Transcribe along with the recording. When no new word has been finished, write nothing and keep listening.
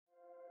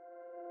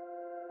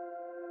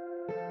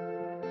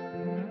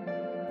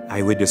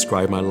I would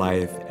describe my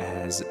life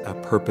as a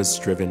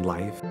purpose-driven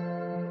life.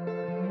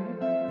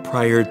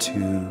 Prior to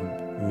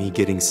me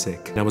getting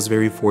sick, I was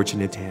very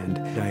fortunate and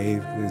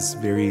I was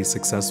very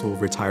successful,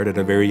 retired at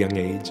a very young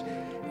age,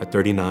 at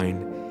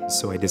 39.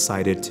 So I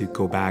decided to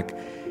go back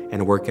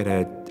and work at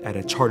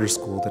a charter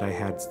school that I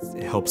had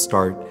helped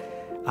start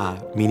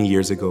many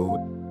years ago.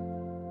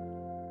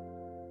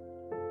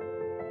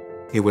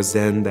 It was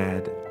then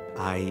that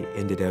I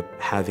ended up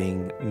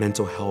having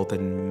mental health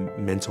and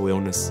mental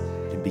illness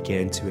and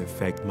began to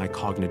affect my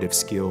cognitive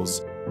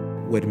skills.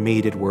 What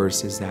made it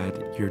worse is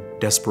that your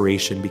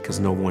desperation because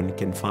no one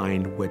can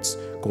find what's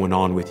going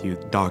on with you.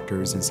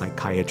 Doctors and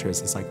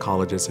psychiatrists and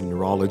psychologists and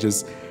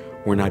neurologists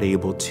were not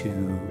able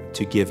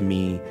to give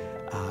me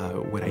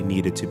what I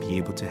needed to be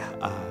able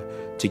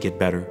to get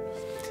better.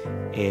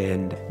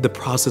 And the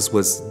process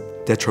was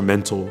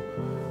detrimental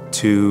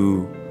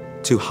to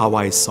how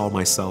I saw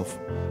myself.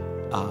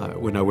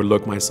 When I would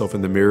look myself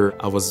in the mirror,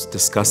 I was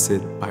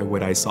disgusted by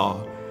what I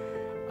saw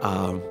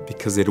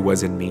because it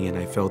wasn't me, and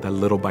I felt that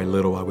little by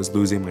little I was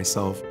losing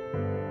myself.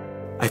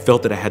 I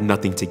felt that I had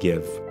nothing to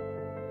give.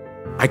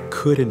 I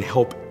couldn't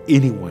help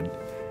anyone.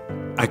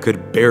 I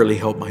could barely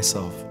help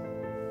myself.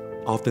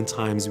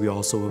 Oftentimes we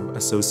also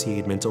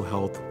associate mental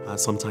health,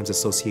 sometimes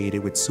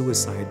associated with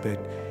suicide, but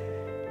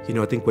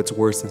I think what's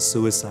worse than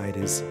suicide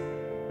is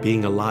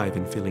being alive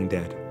and feeling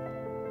dead.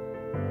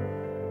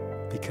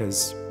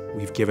 Because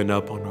we've given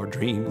up on our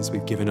dreams,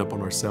 we've given up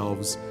on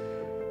ourselves,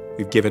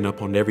 we've given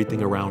up on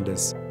everything around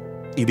us.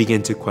 You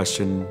begin to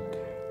question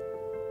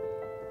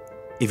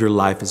if your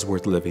life is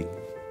worth living.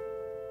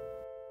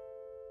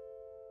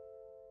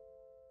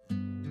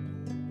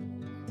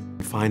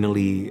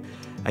 Finally,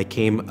 I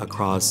came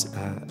across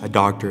a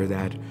doctor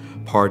that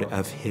part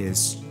of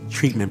his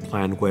treatment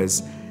plan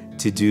was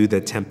to do the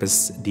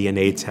Tempus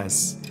DNA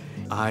test.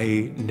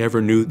 I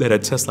never knew that a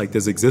test like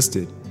this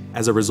existed.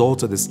 As a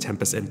result of this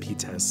Tempus NP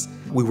test,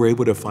 we were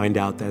able to find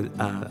out that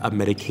a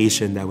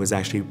medication that was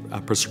actually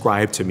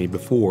prescribed to me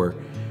before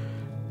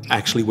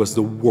actually was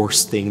the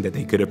worst thing that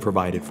they could have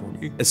provided for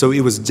me. And so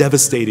it was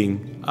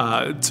devastating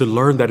to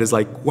learn that. It's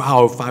like,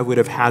 wow, if I would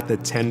have had the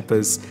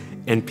Tempus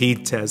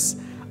NP test,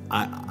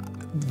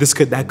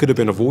 that could have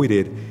been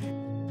avoided.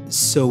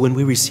 So when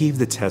we received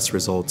the test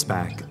results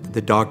back,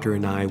 the doctor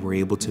and I were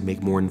able to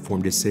make more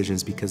informed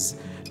decisions, because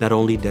not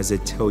only does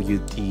it tell you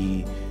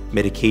the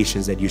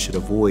medications that you should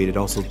avoid, it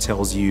also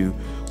tells you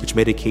which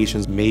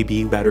medications may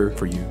be better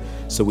for you.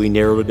 So we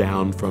narrowed it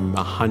down from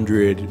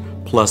 100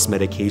 plus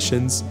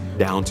medications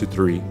down to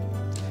 3.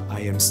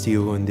 I am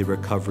still in the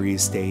recovery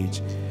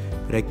stage,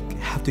 but I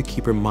have to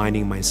keep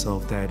reminding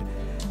myself that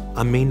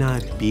I may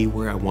not be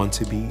where I want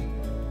to be,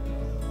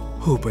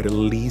 but at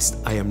least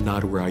I am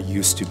not where I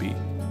used to be.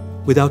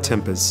 Without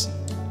Tempus,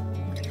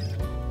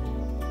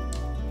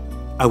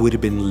 I would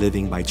have been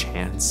living by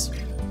chance.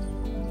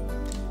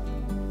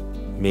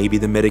 Maybe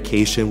the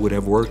medication would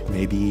have worked,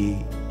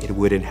 maybe it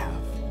wouldn't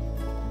have.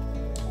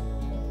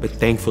 But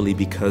thankfully,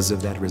 because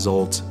of that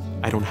result,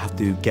 I don't have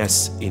to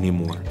guess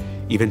anymore.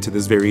 Even to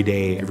this very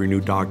day, every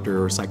new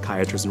doctor or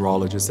psychiatrist,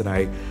 neurologist that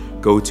I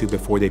go to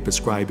before they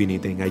prescribe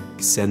anything, I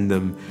send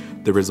them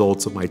the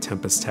results of my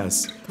Tempus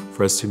test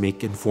for us to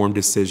make informed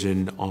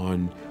decision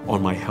on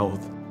my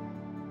health.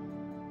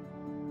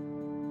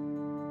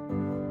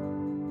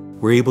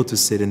 We're able to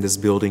sit in this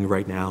building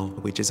right now,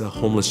 which is a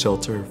homeless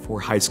shelter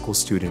for high school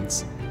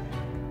students.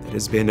 That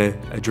has been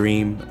a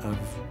dream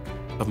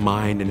of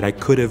mine, and I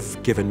could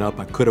have given up,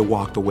 I could have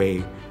walked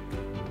away,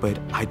 but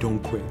I don't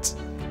quit.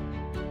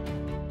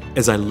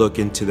 As I look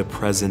into the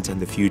present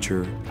and the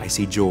future, I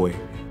see joy.